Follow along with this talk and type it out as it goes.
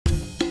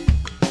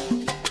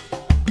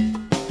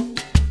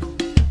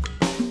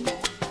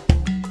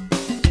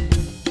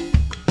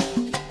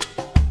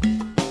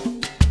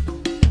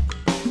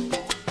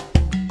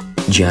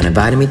Gian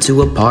invited me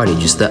to a party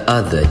just the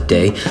other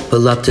day.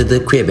 Pull up to the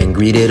crib and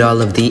greeted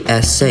all of the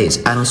essays.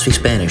 I don't speak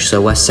Spanish,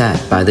 so I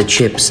sat by the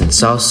chips and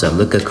salsa.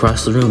 Look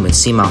across the room and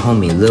see my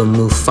homie, Lil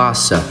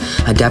Mufasa.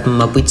 I dap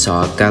him up, we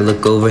talk, I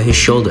look over his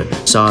shoulder.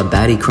 Saw a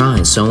baddie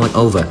crying, so went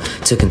over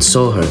to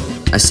console her.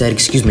 I said,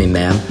 "Excuse me,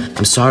 ma'am,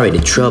 I'm sorry to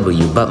trouble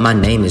you, but my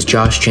name is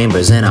Josh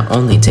Chambers and I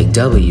only take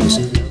W's."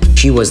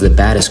 She was the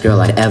baddest girl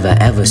I'd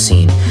ever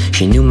seen.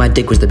 She knew my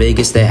dick was the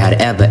biggest there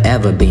had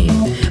ever been.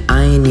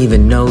 I ain't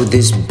even know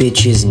this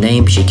bitch's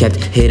name. She kept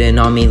hitting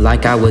on me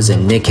like I was a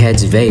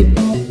Nickhead's vape.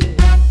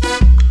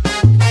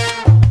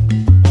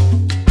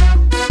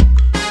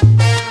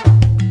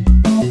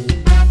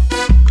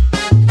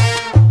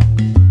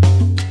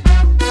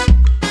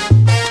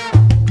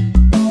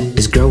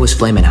 Was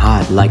flaming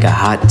hot like a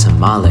hot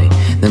tamale.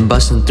 Then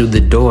busting through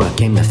the door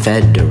came the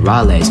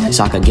federales.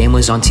 Soccer game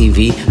was on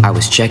TV, I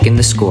was checking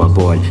the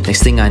scoreboard.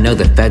 Next thing I know,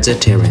 the feds are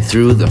tearing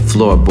through the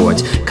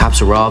floorboards.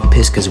 Cops were all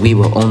pissed cause we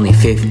were only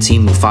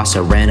 15.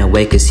 Mufasa ran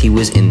away cause he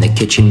was in the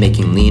kitchen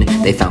making lean.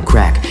 They found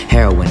crack,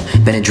 heroin,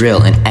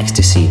 Benadryl, and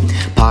ecstasy.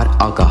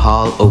 Pot,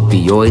 alcohol,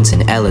 opioids,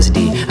 and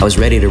LSD. I was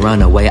ready to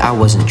run away, I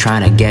wasn't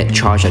trying to get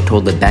charged. I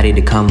told the baddie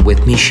to come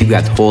with me, she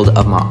grabbed hold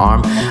of my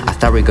arm. I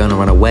thought we were gonna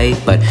run away,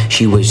 but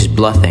she was just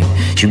bluffing.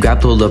 She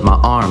grabbed hold of my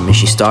arm and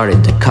she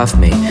started to cuff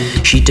me.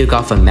 She took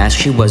off a mask,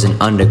 she was an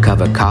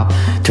undercover cop.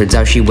 Turns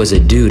out she was a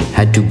dude,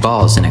 had 2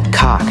 balls and a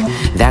cock.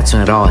 That's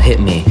when it all hit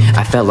me,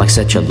 I felt like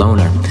such a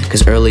loner.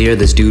 Cause earlier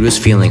this dude was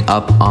feeling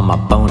up on my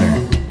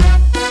boner.